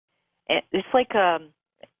it's like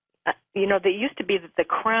there used to be the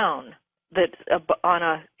crown that on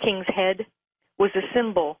a king's head was a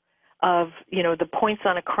symbol of, the points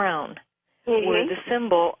on a crown were the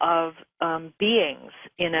symbol of beings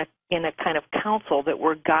in a kind of council that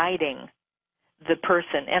were guiding the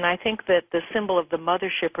person. And I think that the symbol of the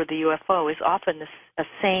mothership or the UFO is often a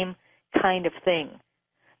same kind of thing,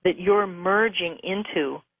 that you're merging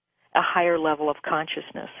into a higher level of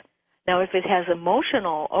consciousness. Now, if it has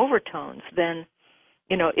emotional overtones, then,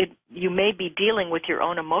 you may be dealing with your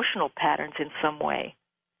own emotional patterns in some way.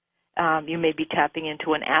 You may be tapping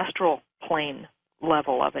into an astral plane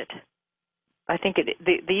level of it. I think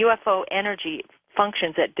the UFO energy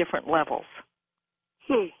functions at different levels.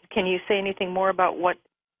 Can you say anything more about what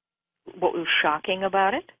was shocking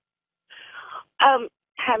about it?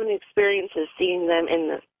 Having experiences seeing them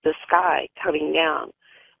in the sky coming down,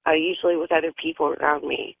 usually with other people around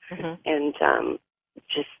me, and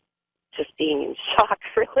just being in shock,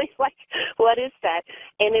 really, like, what is that?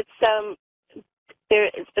 And it's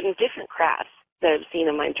been different crafts that I've seen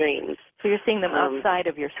in my dreams. So you're seeing them outside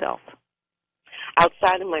of yourself?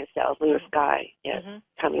 Outside of myself, in the sky, yes,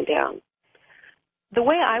 coming down. The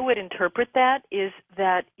way I would interpret that is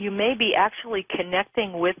that you may be actually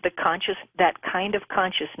connecting with that kind of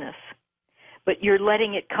consciousness, but you're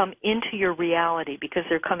letting it come into your reality because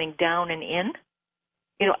they're coming down and in,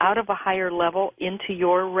 out of a higher level into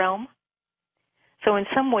your realm. So in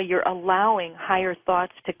some way, you're allowing higher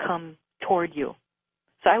thoughts to come toward you.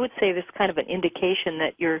 So I would say this is kind of an indication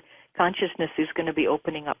that your consciousness is going to be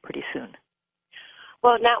opening up pretty soon.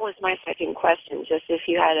 Well, that was my second question, just if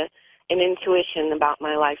you had an intuition about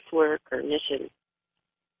my life's work or mission.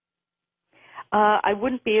 I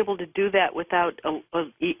wouldn't be able to do that without a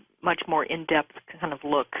much more in-depth kind of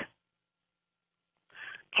look.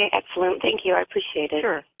 Okay, excellent. Thank you. I appreciate it.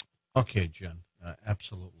 Sure. Okay, Jen,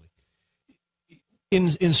 absolutely.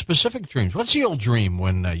 In specific dreams, what's the old dream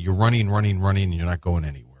when you're running, and you're not going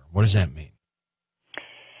anywhere? What does that mean?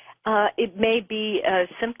 It may be a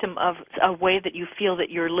symptom of a way that you feel that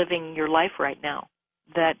you're living your life right now,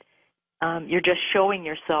 that you're just showing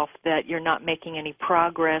yourself that you're not making any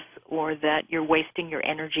progress or that you're wasting your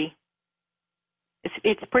energy.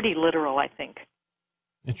 It's pretty literal, I think.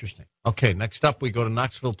 Interesting. Okay, next up we go to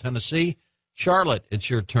Knoxville, Tennessee. Charlotte, it's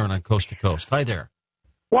your turn on Coast to Coast. Hi there.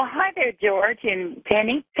 Well, hi there, George and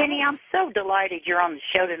Penny. Penny, I'm so delighted you're on the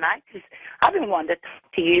show tonight because I've been wanting to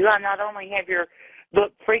talk to you. I not only have your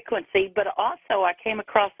book Frequency, but also I came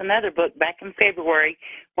across another book back in February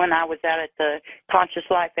when I was out at the Conscious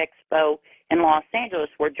Life Expo in Los Angeles,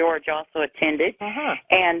 where George also attended.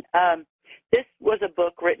 And this was a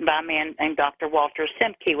book written by a man named Dr. Walter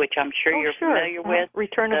Simke, which I'm sure you're familiar with.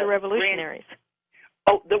 Return of the Revolutionaries.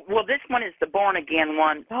 Well, this one is the Born Again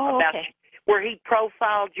one, about where he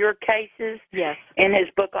profiled your cases in his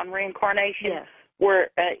book on reincarnation, where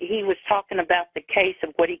he was talking about the case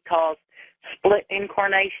of what he calls split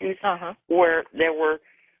incarnations, where there were,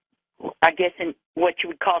 I guess, in what you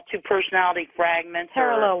would call two personality fragments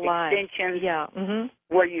or extensions, lives.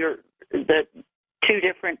 where you're the two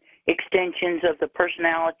different extensions of the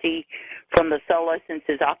personality from the soul essence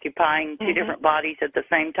is occupying two different bodies at the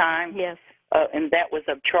same time. And that was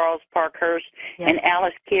of Charles Parkhurst and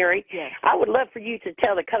Alice Carey. I would love for you to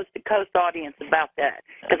tell the Coast to Coast audience about that,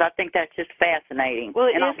 because I think that's just fascinating. Well,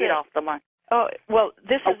 and I'll get off the line. Oh, well,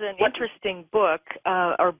 this is an interesting book,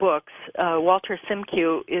 or books. Walter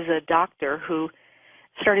Simke is a doctor who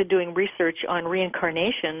started doing research on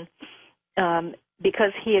reincarnation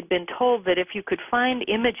because he had been told that if you could find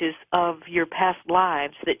images of your past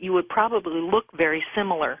lives, that you would probably look very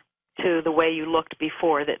similar to the way you looked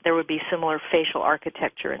before, that there would be similar facial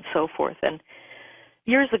architecture and so forth. And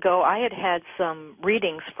years ago, I had some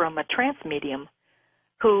readings from a trance medium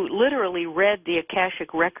who literally read the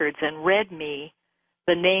Akashic records and read me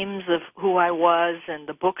the names of who I was and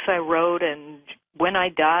the books I wrote and when I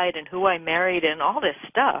died and who I married and all this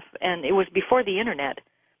stuff. And it was before the Internet.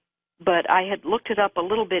 But I had looked it up a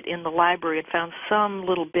little bit in the library and found some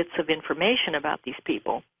little bits of information about these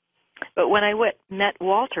people. But when I met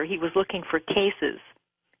Walter, he was looking for cases.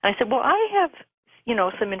 I said, well, I have,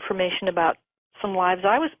 some information about some lives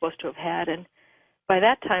I was supposed to have had. And by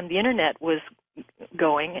that time, the Internet was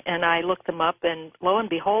going, and I looked them up, and lo and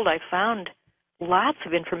behold, I found lots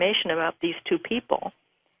of information about these two people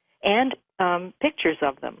and pictures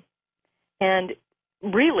of them. And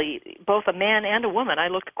really, both a man and a woman, I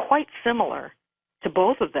looked quite similar to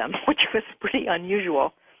both of them, which was pretty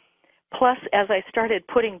unusual. Plus, as I started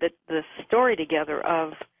putting the story together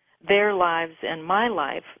of their lives and my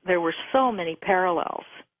life, there were so many parallels.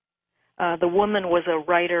 The woman was a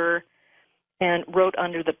writer and wrote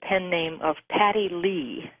under the pen name of Patty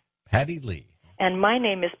Lee. Patty Lee. And my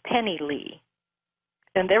name is Penny Lee.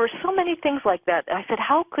 And there were so many things like that. I said,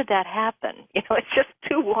 how could that happen? You know, it's just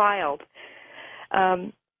too wild.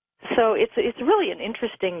 So it's really an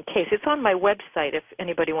interesting case. It's on my website if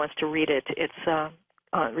anybody wants to read it. It's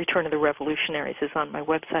Return of the Revolutionaries is on my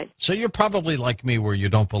website. So you're probably like me where you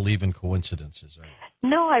don't believe in coincidences, are you?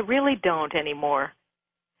 No, I really don't anymore.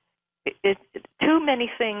 Too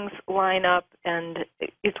many things line up, and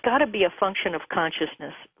it's got to be a function of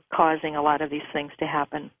consciousness causing a lot of these things to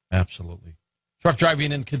happen. Absolutely. Truck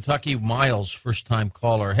driving in Kentucky, Miles, first-time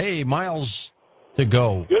caller. Hey, Miles, to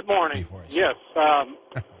go. Good morning. Yes,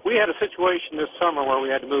 we had a situation this summer where we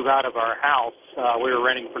had to move out of our house. We were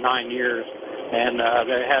renting for 9 years, and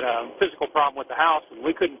they had a physical problem with the house, and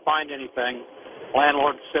we couldn't find anything.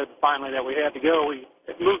 Landlord said finally that we had to go. We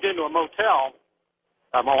moved into a motel.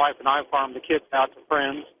 My wife and I farmed the kids out to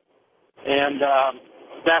friends, and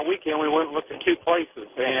that weekend we went and looked at 2 places,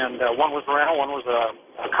 and one was a rental, one was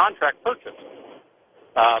a contract purchase.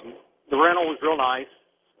 The rental was real nice,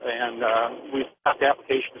 and we got the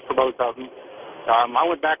applications for both of them. I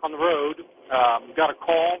went back on the road, got a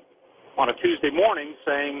call on a Tuesday morning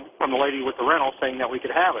from the lady with the rental saying that we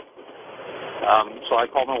could have it. So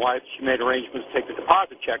I called my wife. She made arrangements to take the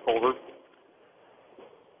deposit check over.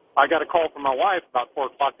 I got a call from my wife about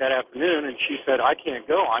 4 o'clock that afternoon, and she said, I can't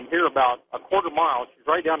go. I'm here about a quarter mile. She's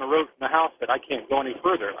right down the road from the house. Said, I can't go any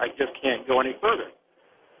further. I just can't go any further.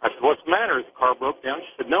 I said, what's the matter? Is the car broke down?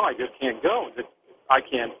 She said, no, I just can't go. I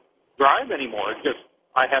can't drive anymore.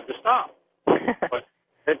 I have to stop. But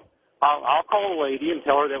I'll call the lady and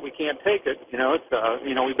tell her that we can't take it. You know,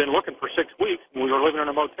 we've been looking for 6 weeks, and we were living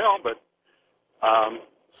in a motel, but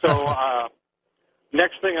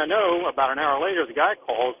next thing I know, about an hour later, the guy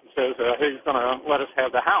calls and says he's going to let us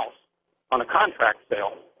have the house on a contract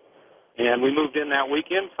sale. And we moved in that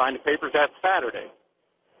weekend, signed the papers that Saturday.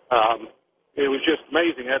 It was just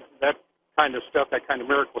amazing. That kind of stuff, that kind of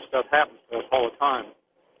miracle stuff happens to us all the time.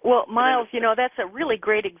 Well, Miles, you know, that's a really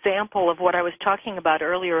great example of what I was talking about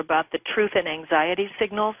earlier about the truth and anxiety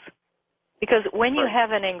signals. Because when you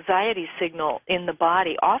have an anxiety signal in the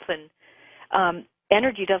body, often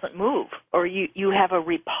energy doesn't move, or you have a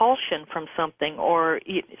repulsion from something, or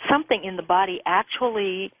something in the body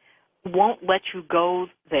actually won't let you go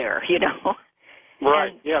there, you know.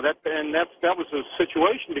 Right. That was a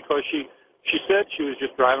situation because she said she was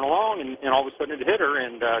just driving along, and all of a sudden it hit her,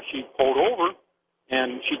 and she pulled over,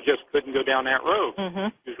 and she just couldn't go down that road. Mm-hmm.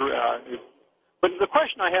 But the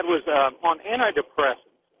question I had was on antidepressants.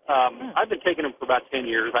 I've been taking them for about 10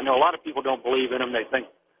 years. I know a lot of people don't believe in them. They think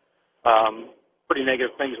pretty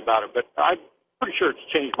negative things about it, but I'm pretty sure it's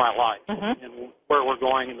changed my life and where we're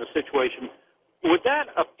going in the situation. Would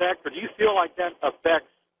that affect, or do you feel like that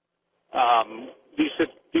affects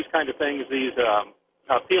these kind of things, these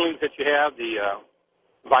feelings that you have, the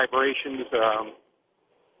vibrations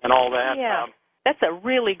and all that? Yeah, that's a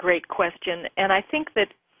really great question, and I think that,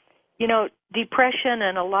 you know, depression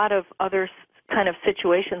and a lot of other kind of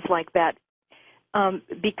situations like that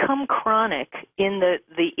become chronic in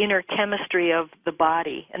the inner chemistry of the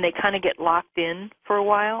body, and they kind of get locked in for a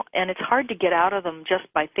while, and it's hard to get out of them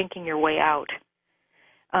just by thinking your way out.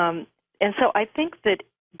 And so I think that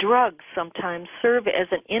drugs sometimes serve as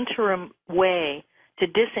an interim way to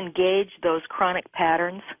disengage those chronic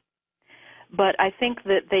patterns, but I think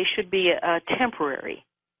that they should be temporary,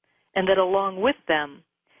 and that along with them,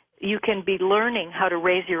 you can be learning how to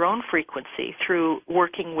raise your own frequency through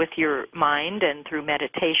working with your mind and through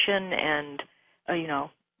meditation and,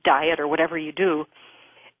 diet or whatever you do,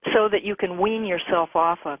 so that you can wean yourself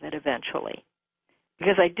off of it eventually.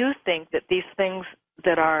 Because I do think that these things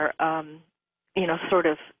that are, sort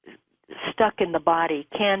of stuck in the body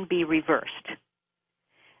can be reversed.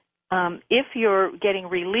 If you're getting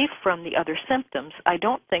relief from the other symptoms, I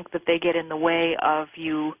don't think that they get in the way of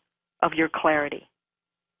your clarity.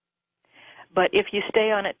 But if you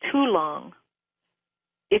stay on it too long,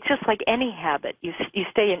 it's just like any habit. You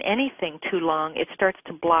stay in anything too long, it starts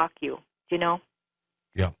to block you, you know?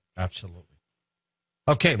 Yeah, absolutely.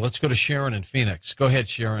 Okay, let's go to Sharon in Phoenix. Go ahead,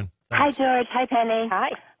 Sharon. Thanks. Hi, George. Hi, Penny. Hi.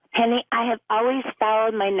 Penny, I have always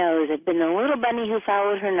followed my nose. I've been the little bunny who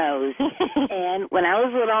followed her nose. And when I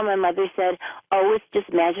was little, my mother said, oh, it's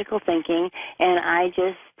just magical thinking. And I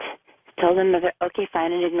just told my mother, okay,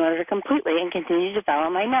 fine, and ignored her completely and continued to follow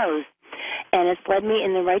my nose. And it's led me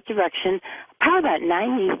in the right direction probably about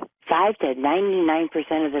 95 to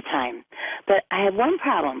 99% of the time. But I have one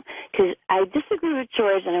problem, because because I disagree with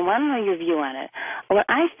George, and I want to know your view on it. When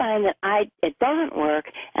I find that it doesn't work,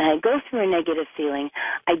 and I go through a negative feeling,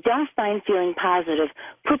 I don't find feeling positive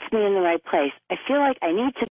puts me in the right place. I feel like I need to